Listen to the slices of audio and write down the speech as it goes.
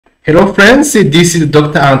Hello friends, this is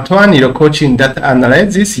Dr. Antoine, your coach in data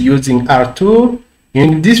analysis using R2.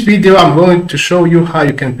 In this video, I'm going to show you how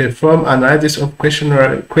you can perform analysis of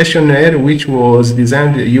questionnaire which was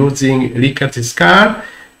designed using Likert Scale.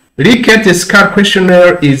 Likert Scale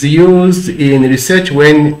questionnaire is used in research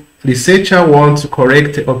when researcher wants to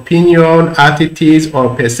correct opinion, attitudes,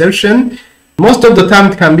 or perception. Most of the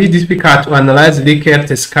time it can be difficult to analyze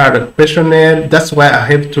Likert Scale questionnaire. That's why I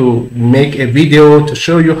have to make a video to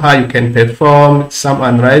show you how you can perform some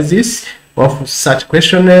analysis of such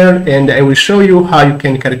questionnaire, and I will show you how you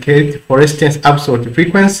can calculate, for instance, absolute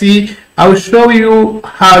frequency. I will show you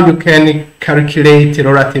how you can calculate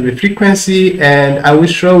relative frequency, and I will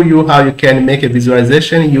show you how you can make a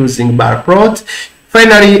visualization using bar plot.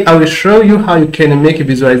 Finally, I will show you how you can make a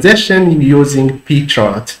visualization using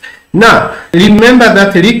p-chart. Now, remember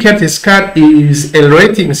that Likert Scale is a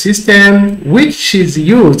rating system which is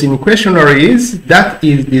used in questionnaires that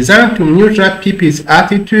is designed to measure people's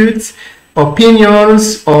attitudes,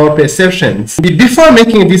 opinions, or perceptions. Before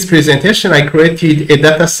making this presentation, I created a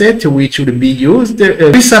data set which will be used.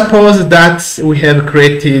 We suppose that we have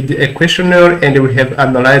created a questionnaire and we have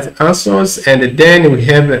analyzed answers, and then we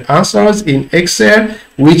have answers in Excel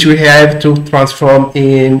which we have to transform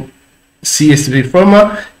in CSV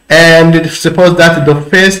format. And suppose that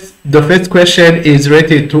the first question is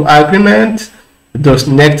related to aggreement, the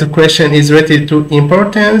next question is related to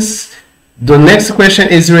importance, the next question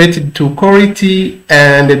is related to quality,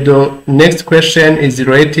 and the next question is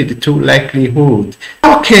related to likelihood.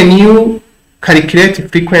 How can you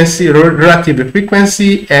calculate frequency, relative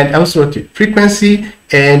frequency, and absolute frequency,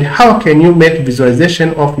 and how can you make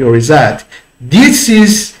visualization of your result? This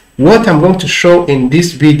is what I'm going to show in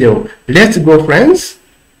this video. Let's go, friends.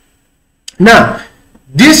 Now,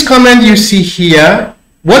 this command you see here,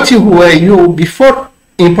 before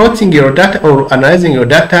importing your data or analyzing your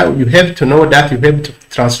data, you have to know that you have to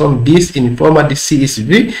transform this in format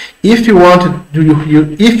CSV. If you want to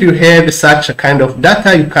if you have such a kind of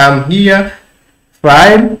data, you come here,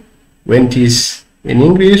 file, when it is in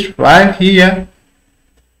English, file here,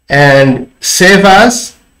 and save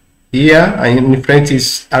as here, and in French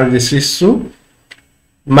is Rstudio.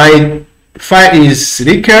 My file is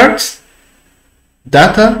Likert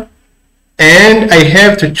data, and I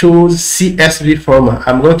have to choose CSV format.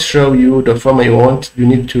 I'm going to show you the format you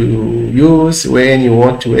need to use when you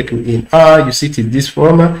want to work in R. You see it is this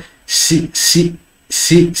format, this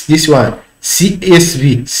one,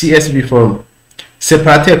 CSV format,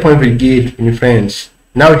 separateur point virgule in French.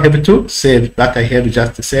 Now we have to save, but I have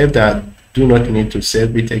just saved that. Do not need to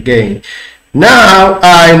save it again. Now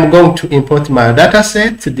I'm going to import my data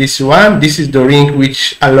set. This one, this is the link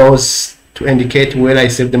which allows to indicate where I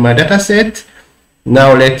saved my data set.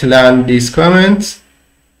 Now let's learn these comments.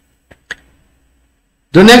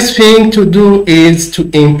 The next thing to do is to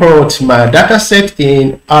import my data set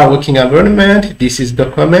in our working environment. This is the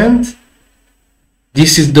comment.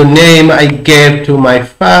 This is the name I gave to my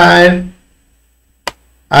file.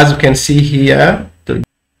 As you can see here,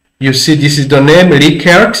 you see this is the name,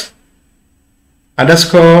 Likert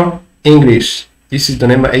 _ English. This is the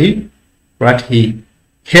name I write here.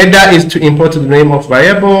 Header is to import the name of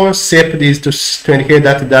variable. Sep is to indicate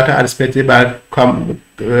that data are specified by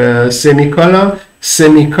semicolon.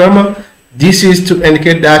 This is to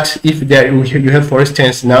indicate that if you have, for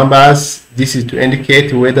instance, numbers, this is to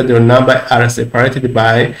indicate whether the numbers are separated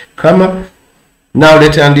by comma. Now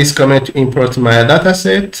let's run this comment to import my data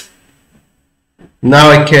set.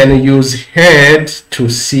 Now I can use head to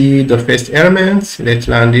see the first elements. Let's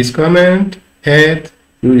run this comment. Head,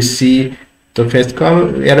 you will see the first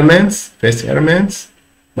elements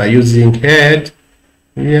by using head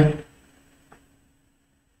here.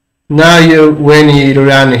 Now when you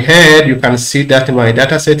run head, you can see that my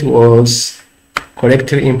dataset was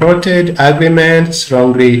correctly imported. Aggreement,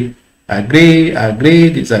 strongly agree,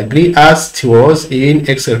 disagree, as it was in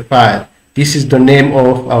Excel file. This is the name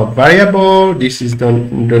of our variable. This is the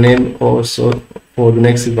name also for the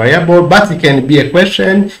next variable, but it can be a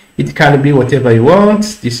question. It can be whatever you want.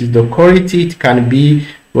 This is the quality. It can be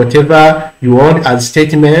whatever you want as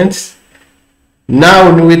statements.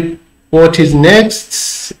 Now, with what is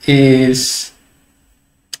next is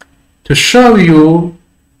to show you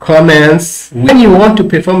comments. When you want to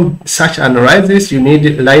perform such analysis, you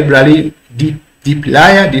need library deep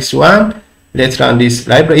layer. This one. Let's run this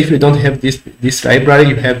library. If you don't have this library,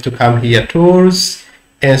 you have to come here, tools,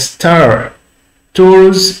 install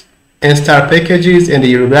packages, and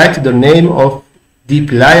you write the name of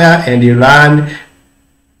deep layer and you run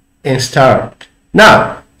install.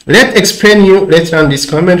 Now let's run this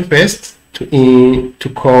command first to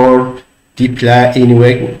call deploy in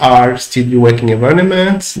Rstudio working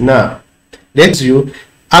environment. Now,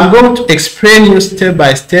 I'm going to explain you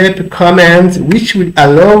step-by-step commands which will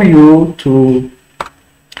allow you to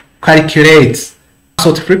calculate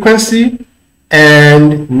absolute frequency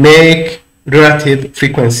and make relative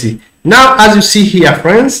frequency. Now, as you see here,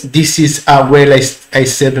 friends, this is where I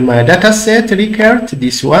saved my data set, Likert,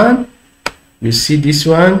 this one. You see this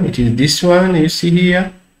one, it is this one, you see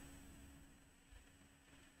here.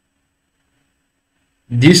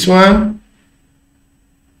 This one,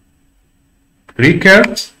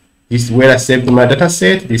 Likert, this is where I saved my data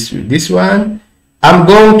set, this one. I'm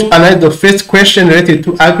going to analyze the first question related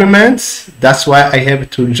to agreements. That's why I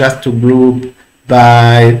have to just to group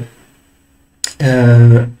by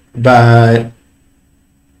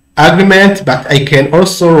agreement, but I can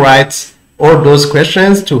also write all those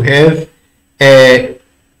questions to have a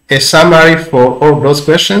summary for all those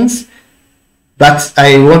questions. But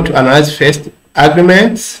I want to analyze first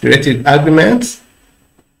agreements, related agreements.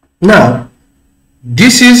 Now,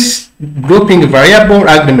 this is grouping variable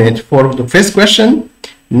agreement for the first question.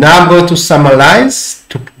 Now I'm going to summarize.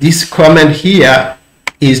 This command here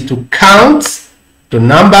is to count the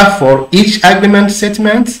number for each agreement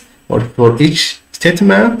statement or for each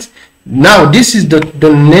statement. Now this is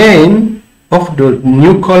the name of the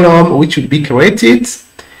new column which will be created.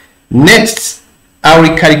 Next, I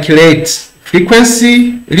will calculate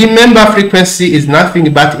frequency. Remember, frequency is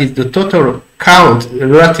nothing but is the total count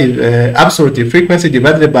relative absolute frequency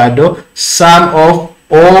divided by the sum of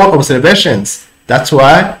all observations. That's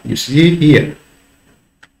why you see here.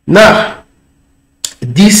 Now,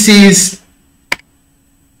 this is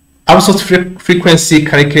absolute frequency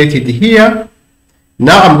calculated here.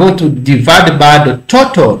 Now I'm going to divide by the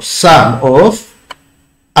total sum of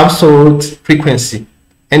absolute frequency,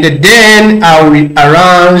 and then I will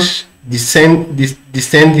arrange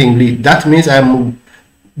descendingly. That means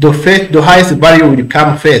the highest value will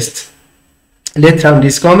come first. Let's run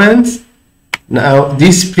this comment. Now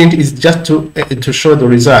this print is just to show the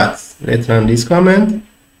results. Let's run this comment.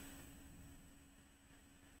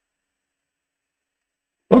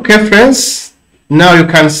 Okay, friends, now you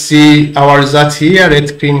can see our results here.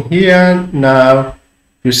 Let's clean here. Now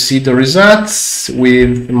you see the results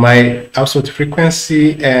with my absolute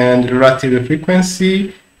frequency and relative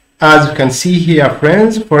frequency. As you can see here,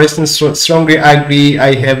 friends, for instance, strongly agree,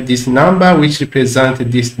 I have this number which represents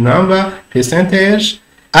this number percentage.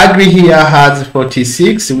 Agree here has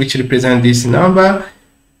 46, which represents this number.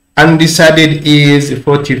 Undecided is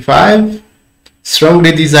 45.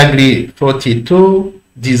 Strongly disagree 42.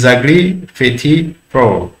 Disagree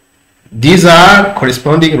 34. These are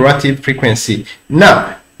corresponding relative frequency.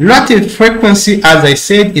 Now, relative frequency, as I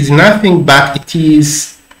said, is nothing but it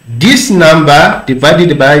is this number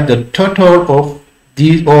divided by the total of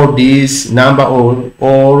these number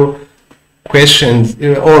or questions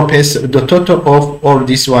or the total of all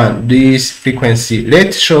this frequency.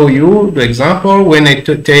 Let's show you the example. When I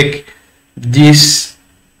take this,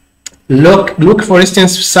 look for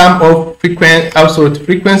instance, sum of absolute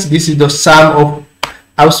frequency. This is the sum of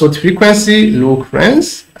absolute frequency. Look,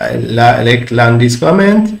 friends, I like learn this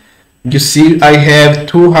comment. You see I have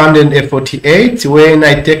 248. When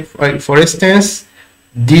I take for instance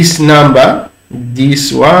this number,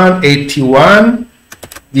 this one, 81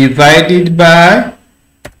 divided by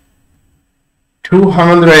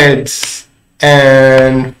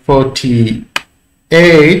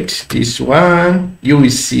 248, this one, you will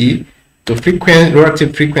see the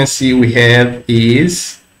relative frequency we have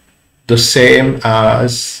is the same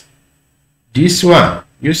as this one.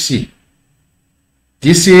 You see,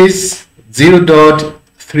 this is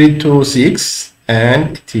 0.326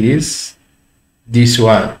 and it is this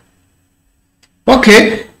one.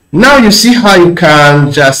 Okay, now you see how you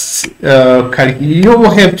can just you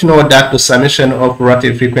have to know that the summation of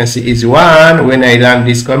relative frequency is 1. When I run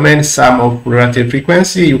this command, sum of relative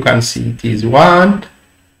frequency, you can see it is 1.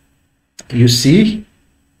 You see.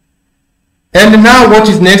 And now what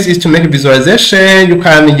is next is to make a visualization. You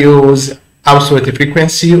can use absolute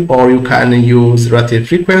frequency or you can use relative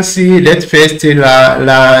frequency. Let's first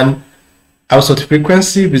learn absolute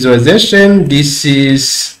frequency visualization. This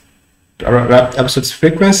is absolute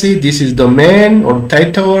frequency. This is domain or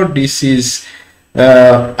title. This is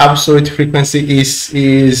absolute frequency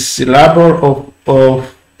is label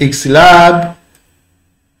of X lab.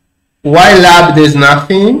 Y lab, there's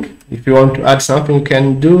nothing. If you want to add something, you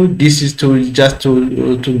can do. This is to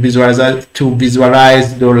visualize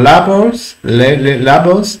the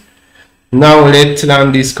labels. Now let's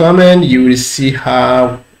run this command. You will see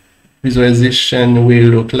how visualization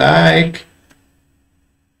will look like.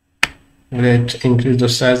 Let's increase the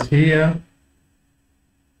size here.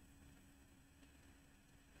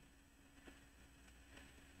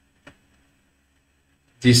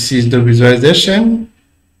 This is the visualization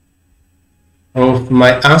of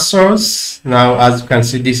my answers. Now, as you can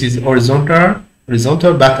see, this is horizontal,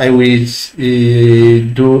 but I will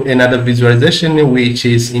do another visualization which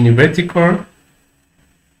is in vertical.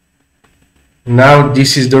 Now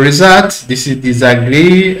this is the result. This is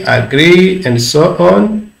disagree, agree, and so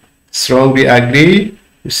on. Strongly agree,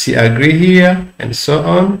 you see agree here, and so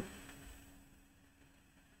on.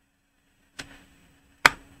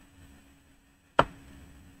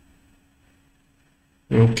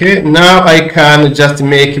 Okay, now I can just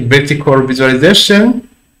make vertical visualization.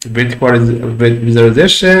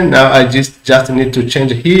 Now I just need to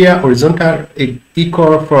change here horizontal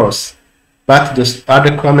equal false, but the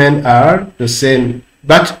other comments are the same.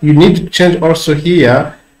 But you need to change also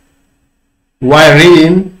here while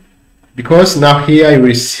reading, because now here you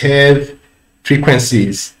will have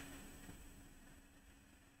frequencies.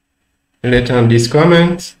 Later on this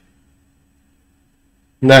comment.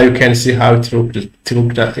 Now you can see how it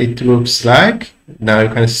looks like. Now you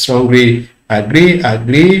can strongly agree,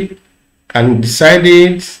 and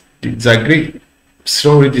decided, disagree,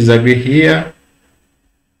 strongly disagree here.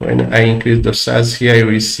 When I increase the size here, you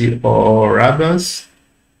will see all rubbers.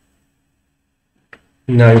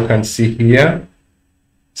 Now you can see here,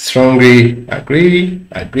 strongly agree,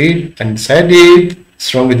 and decided,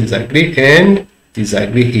 strongly disagree, and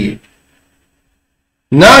disagree here.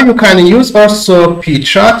 Now you can use also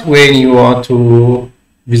p-chart when you want to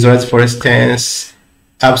visualize, for instance,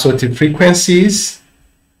 absolute frequencies,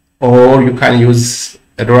 or you can use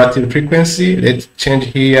a relative frequency. Let's change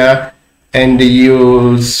here and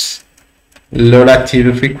use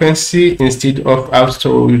relative frequency instead of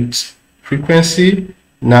absolute frequency.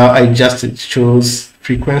 Now I just choose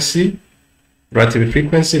frequency, relative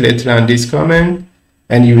frequency. Let's run this comment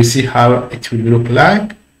and you will see how it will look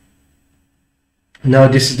like. Now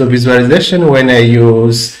this is the visualization when I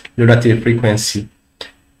use relative frequency.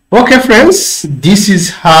 Okay friends, this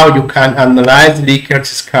is how you can analyze Likert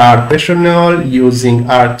Scale Questionnaire using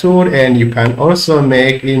R tool, and you can also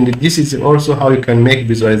make, this is also how you can make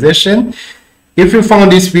visualization. If you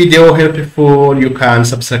found this video helpful, you can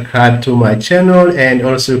subscribe to my channel, and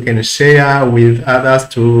also you can share with others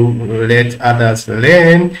to let others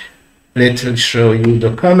learn. Let's show you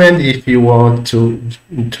the comment. If you want to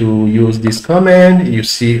use this comment, you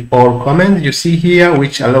see all comments you see here,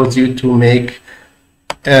 which allows you to make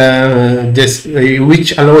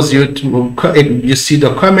which allows you to, you see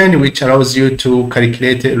the comment which allows you to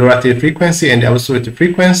calculate relative frequency and absolute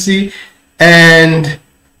frequency. And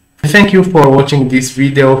thank you for watching this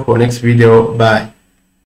video. For next video, bye.